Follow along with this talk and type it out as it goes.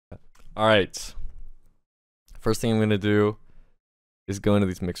Alright. First thing I'm going to do is go into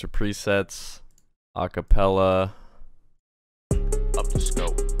these mixer presets, acapella. Up the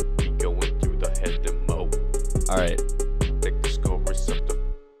scope, we going through the head and mode. Alright. Take the scope receptor.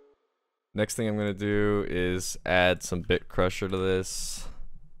 Next thing I'm going to do is add some bit crusher to this.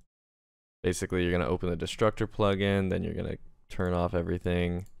 Basically, you're going to open the destructor plugin, then you're going to turn off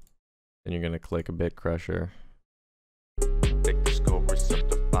everything, then you're going to click a bit crusher. Take the scope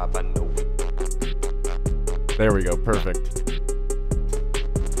receptor 5, I know. There we go, perfect.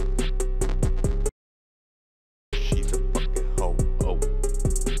 She's a fucking hoe, oh.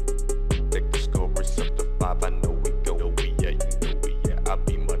 Take the scope receptor 5, I know we go. No, we, yeah, you know we, yeah. I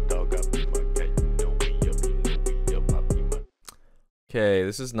be my dog, I be my cat, you know we, yeah, you know we, yeah, I be my. Okay,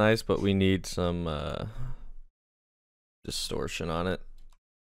 this is nice, but we need some distortion on it.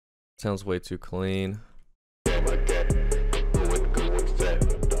 Sounds way too clean. Yeah, my cat. Go and set.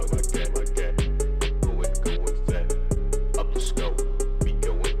 Dog, my cat, my cat. Go and set. Up the scope. We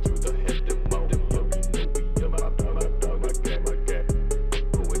going through the head and mode. You know we, yeah, my dog, my cat, my cat.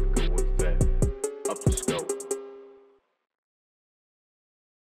 Go and set. Up the scope.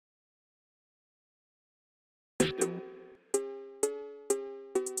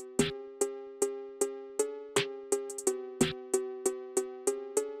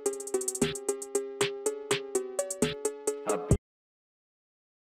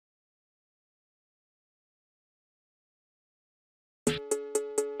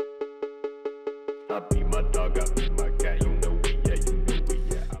 I be my dog, I be my cat, you know we, yeah, you know we,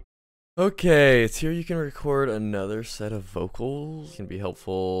 yeah. Okay, it's here you can record another set of vocals. It can be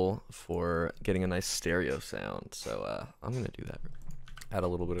helpful for getting a nice stereo sound. So I'm gonna do that. Add a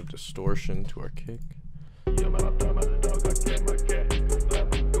little bit of distortion to our kick.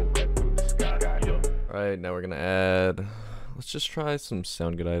 Alright, now we're gonna add, let's just try some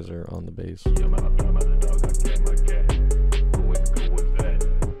sound goodizer on the bass.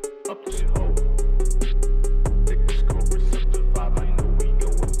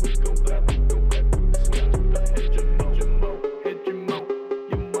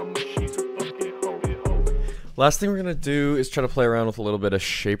 Last thing we're gonna do is try to play around with a little bit of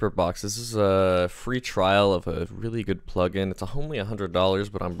ShaperBox. This is a free trial of a really good plugin. It's only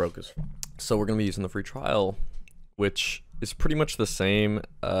 $100, but I'm broke as fuck. So we're gonna be using the free trial, which is pretty much the same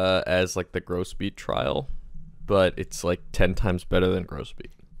as like the Gross Beat trial, but it's like 10 times better than Gross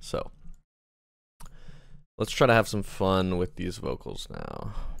Beat. So let's try to have some fun with these vocals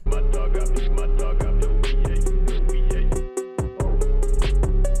now.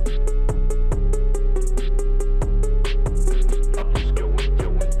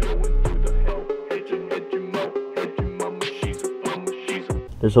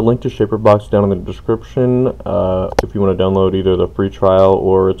 There's a link to ShaperBox down in the description if you want to download either the free trial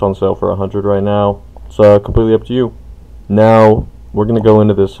or it's on sale for $100 right now. It's completely up to you. Now we're going to go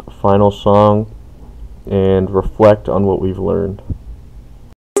into this final song and reflect on what we've learned.